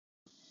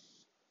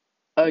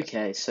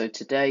Okay, so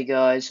today,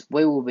 guys,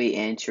 we will be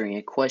answering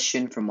a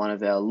question from one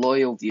of our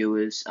loyal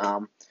viewers.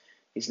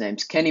 His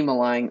name's Kenny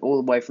Malang,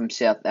 all the way from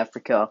South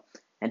Africa,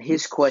 and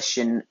his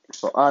question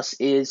for us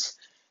is,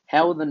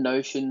 how are the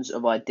notions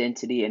of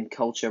identity and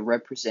culture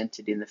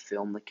represented in the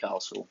film The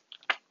Castle?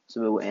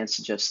 So we will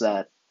answer just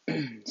that.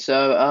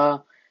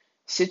 So,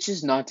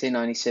 Sitch's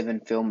 1997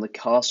 film The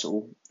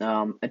Castle,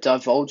 it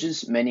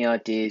divulges many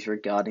ideas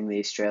regarding the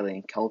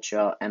Australian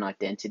culture and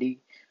identity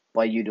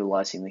by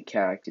utilising the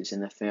characters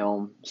in the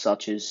film,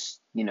 such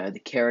as,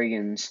 the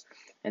Kerrigans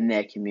and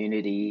their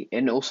community,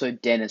 and also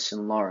Dennis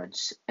and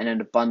Lawrence, and an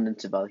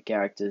abundance of other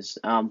characters.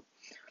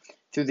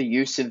 Through the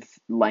use of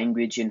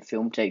language and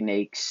film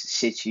techniques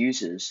Sitch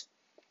uses,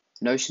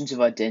 notions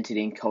of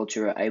identity and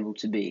culture are able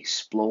to be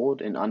explored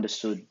and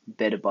understood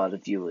better by the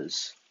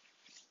viewers.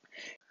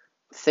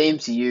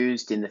 Themes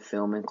used in the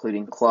film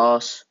including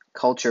class,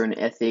 culture and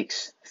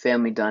ethics,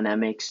 family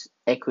dynamics,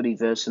 equity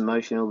versus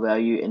emotional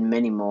value, and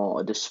many more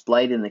are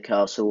displayed in The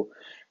Castle,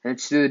 and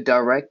it's through the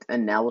direct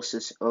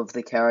analysis of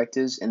the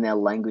characters and their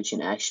language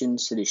and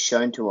actions that is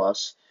shown to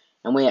us,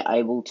 and we are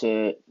able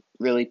to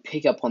really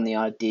pick up on the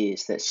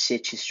ideas that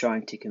Sitch is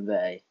trying to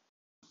convey.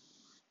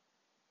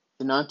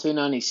 The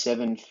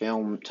 1997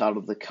 film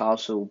titled The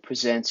Castle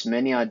presents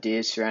many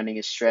ideas surrounding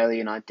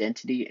Australian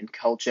identity and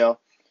culture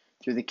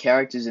through the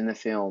characters in the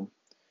film.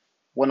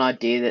 One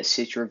idea that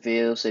Sitch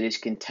reveals that is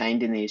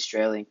contained in the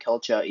Australian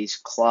culture is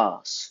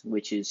class,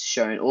 which is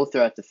shown all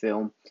throughout the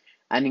film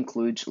and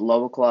includes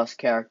lower class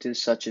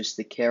characters such as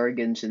the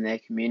Kerrigans and their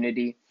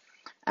community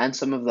and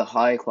some of the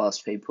higher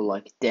class people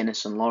like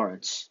Dennis and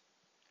Lawrence.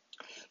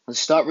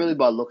 Let's start really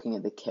by looking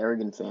at the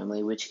Kerrigan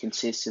family, which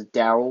consists of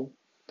Daryl,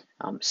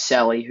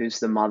 Sally, who's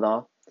the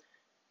mother,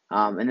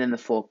 and then the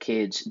four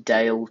kids,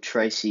 Dale,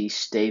 Tracy,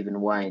 Steve,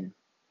 and Wayne.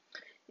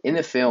 In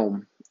the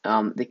film,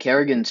 the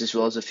Kerrigans, as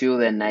well as a few of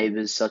their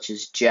neighbours, such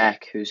as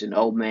Jack, who's an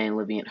old man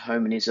living at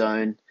home on his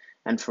own,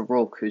 and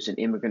Farouk, who's an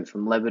immigrant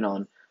from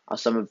Lebanon, are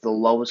some of the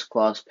lowest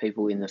class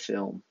people in the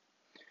film.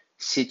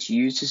 Sitch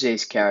uses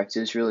these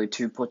characters really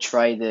to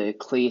portray the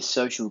clear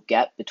social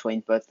gap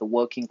between both the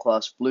working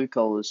class blue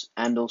collars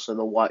and also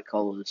the white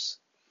collars.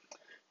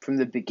 From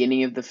the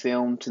beginning of the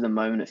film to the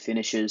moment it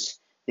finishes,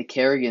 the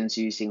Kerrigans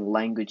using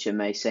language that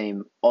may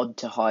seem odd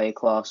to higher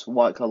class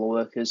white collar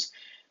workers,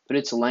 but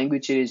it's a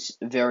language that is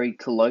very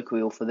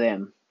colloquial for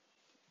them.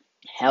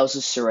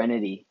 Houses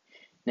serenity.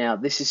 Now,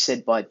 this is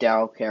said by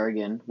Daryl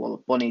Kerrigan while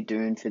at Bonnie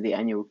Doon for the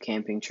annual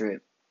camping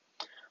trip.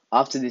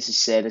 After this is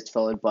said, it's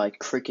followed by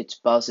crickets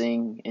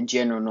buzzing and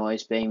general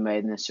noise being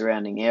made in the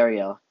surrounding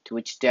area, to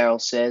which Daryl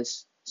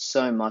says,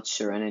 so much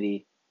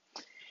serenity.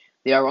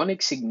 The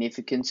ironic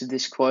significance of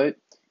this quote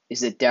is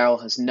that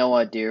Daryl has no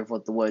idea of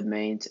what the word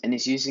means and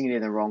is using it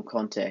in the wrong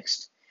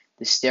context.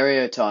 The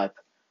stereotype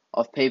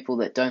of people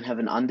that don't have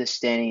an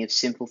understanding of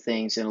simple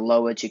things and a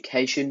low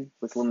education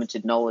with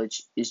limited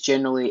knowledge is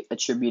generally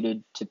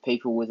attributed to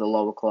people with a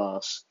lower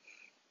class,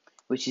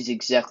 which is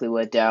exactly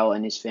where Daryl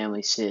and his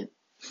family sit.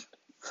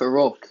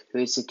 Farouk, who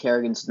is the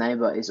Kerrigan's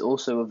neighbour, is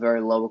also a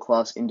very lower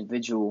class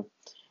individual,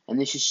 and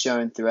this is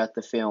shown throughout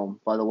the film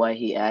by the way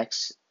he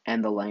acts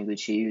and the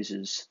language he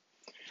uses.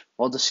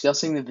 While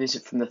discussing the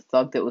visit from the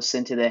thug that was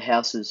sent to their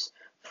houses,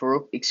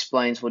 Farouk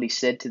explains what he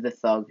said to the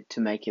thug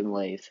to make him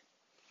leave.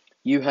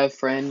 You have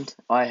friend,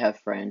 I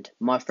have friend.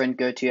 My friend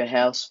go to your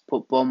house,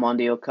 put bomb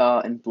under your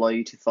car, and blow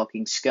you to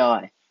fucking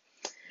sky.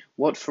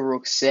 What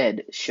Farouk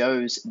said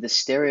shows the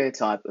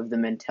stereotype of the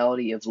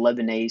mentality of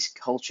Lebanese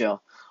culture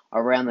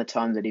around the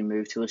time that he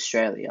moved to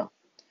Australia.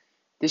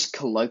 This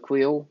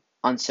colloquial,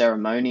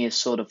 unceremonious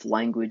sort of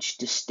language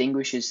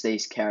distinguishes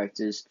these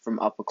characters from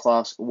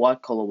upper-class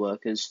white-collar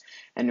workers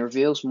and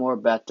reveals more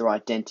about their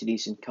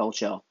identities and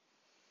culture.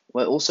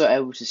 We're also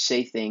able to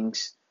see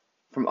things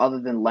from other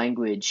than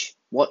language,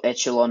 what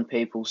echelon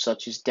people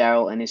such as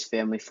Daryl and his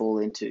family fall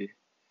into.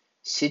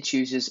 Sitch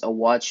uses a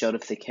wide shot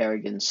of the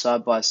Kerrigans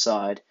side by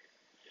side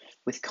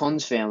with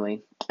Con's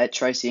family at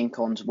Tracy and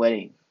Con's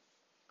wedding.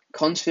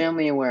 Con's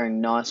family are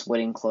wearing nice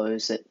wedding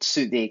clothes that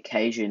suit the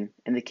occasion,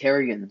 and the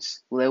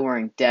Kerrigans, well, they're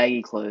wearing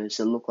daggy clothes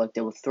that look like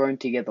they were thrown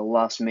together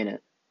last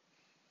minute,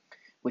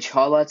 which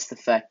highlights the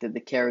fact that the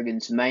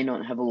Kerrigans may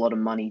not have a lot of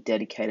money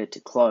dedicated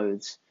to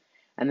clothes,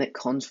 and that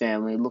Con's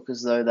family look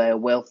as though they are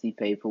wealthy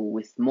people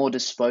with more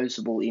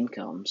disposable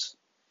incomes.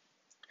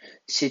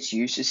 Sitch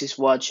uses this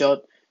wide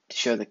shot to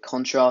show the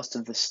contrast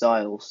of the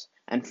styles,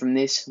 and from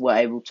this we're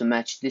able to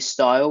match this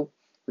style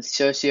with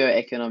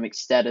socio-economic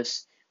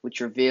status, which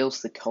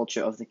reveals the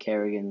culture of the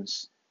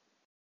Kerrigans.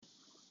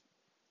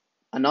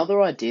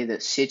 Another idea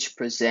that Sitch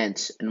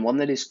presents, and one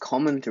that is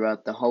common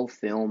throughout the whole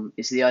film,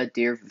 is the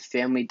idea of a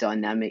family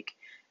dynamic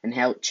and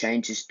how it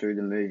changes through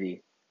the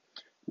movie.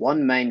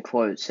 One main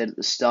quote said at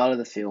the start of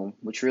the film,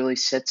 which really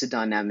sets a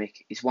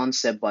dynamic, is one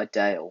said by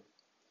Dale.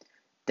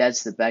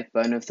 Dad's the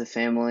backbone of the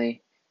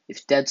family.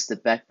 If Dad's the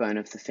backbone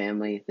of the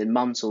family, then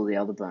Mum's all the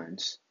other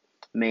bones.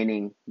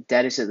 Meaning,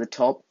 Dad is at the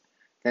top,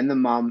 then the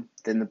mum,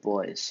 then the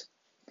boys.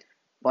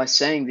 By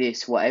saying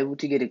this, we're able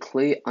to get a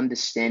clear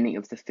understanding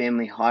of the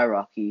family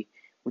hierarchy,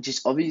 which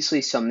is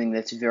obviously something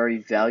that's very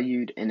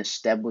valued and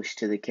established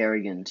to the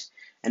Kerrigans,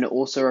 and it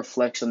also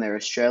reflects on their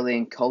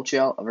Australian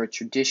culture of a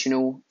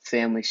traditional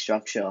family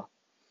structure.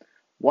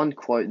 One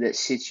quote that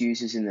Sitch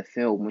uses in the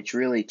film, which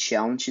really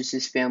challenges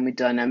this family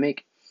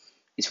dynamic,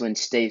 is when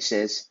Steve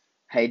says,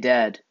 "Hey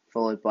Dad,"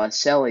 followed by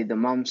Sally, the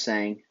mum,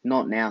 saying,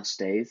 "Not now,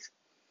 Steve."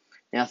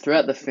 Now,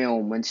 throughout the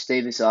film, when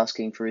Steve is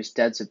asking for his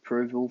dad's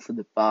approval for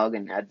the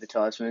bargain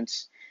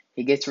advertisements,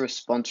 he gets a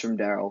response from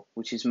Daryl,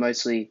 which is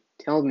mostly,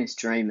 "Tell him he's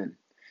dreaming,"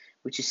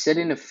 which is said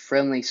in a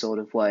friendly sort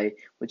of way,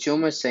 which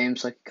almost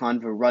seems like kind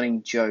of a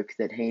running joke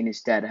that he and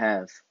his dad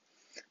have.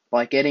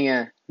 By getting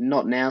a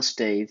 "Not now,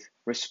 Steve"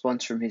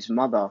 response from his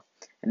mother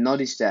and not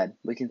his dad,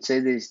 we can see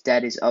that his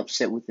dad is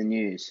upset with the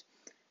news.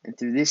 And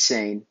through this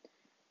scene,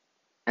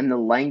 and the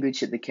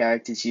language that the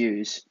characters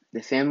use,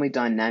 the family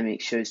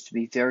dynamic shows to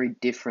be very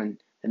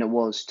different than it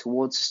was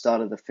towards the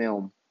start of the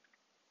film.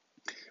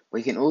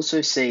 We can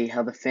also see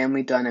how the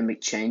family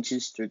dynamic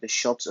changes through the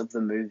shots of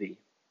the movie.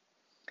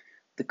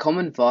 The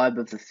common vibe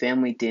of the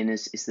family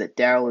dinners is that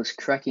Daryl is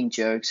cracking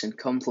jokes and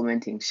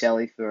complimenting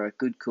Sally for her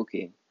good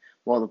cooking,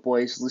 while the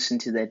boys listen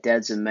to their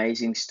dad's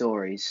amazing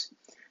stories.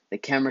 The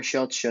camera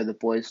shots show the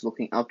boys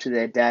looking up to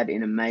their dad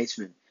in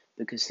amazement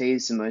because he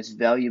is the most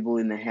valuable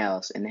in the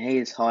house and he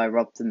is higher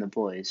up than the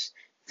boys,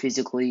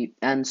 physically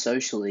and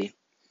socially.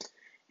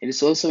 It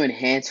is also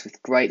enhanced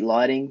with great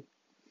lighting,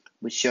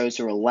 which shows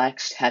a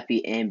relaxed,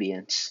 happy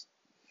ambience.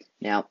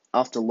 Now,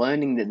 after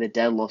learning that the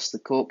dad lost the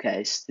court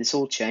case, this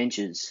all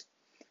changes.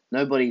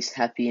 Nobody's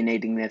happy and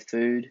eating their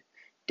food.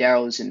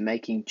 Daryl isn't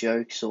making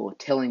jokes or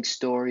telling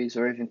stories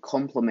or even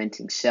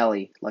complimenting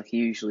Sally like he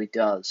usually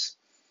does.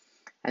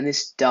 And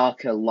this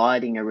darker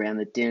lighting around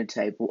the dinner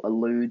table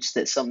alludes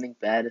that something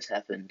bad has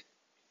happened.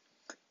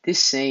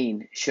 This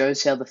scene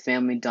shows how the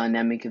family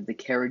dynamic of the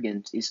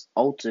Kerrigans is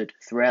altered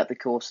throughout the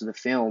course of the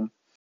film,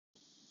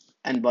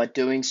 and by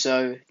doing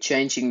so,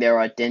 changing their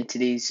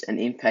identities and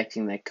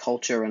impacting their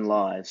culture and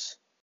lives.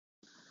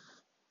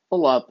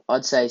 All up,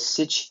 I'd say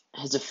Sitch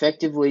has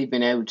effectively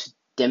been able to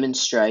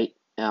demonstrate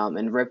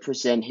and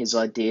represent his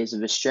ideas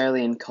of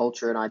Australian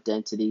culture and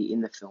identity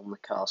in the film The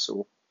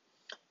Castle.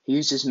 He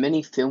uses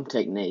many film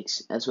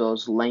techniques as well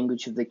as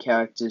language of the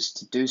characters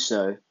to do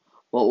so,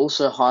 while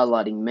also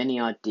highlighting many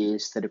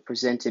ideas that are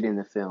presented in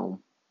the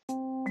film.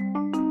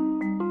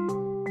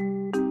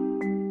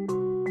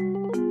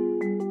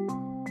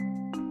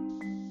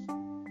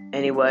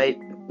 Anyway,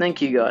 thank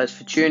you guys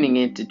for tuning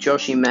in to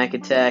Joshy Mac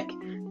Attack.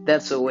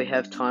 That's all we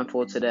have time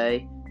for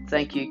today.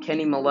 Thank you,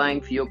 Kenny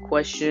Malang, for your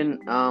question.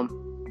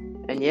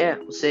 And yeah,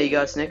 we'll see you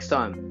guys next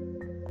time.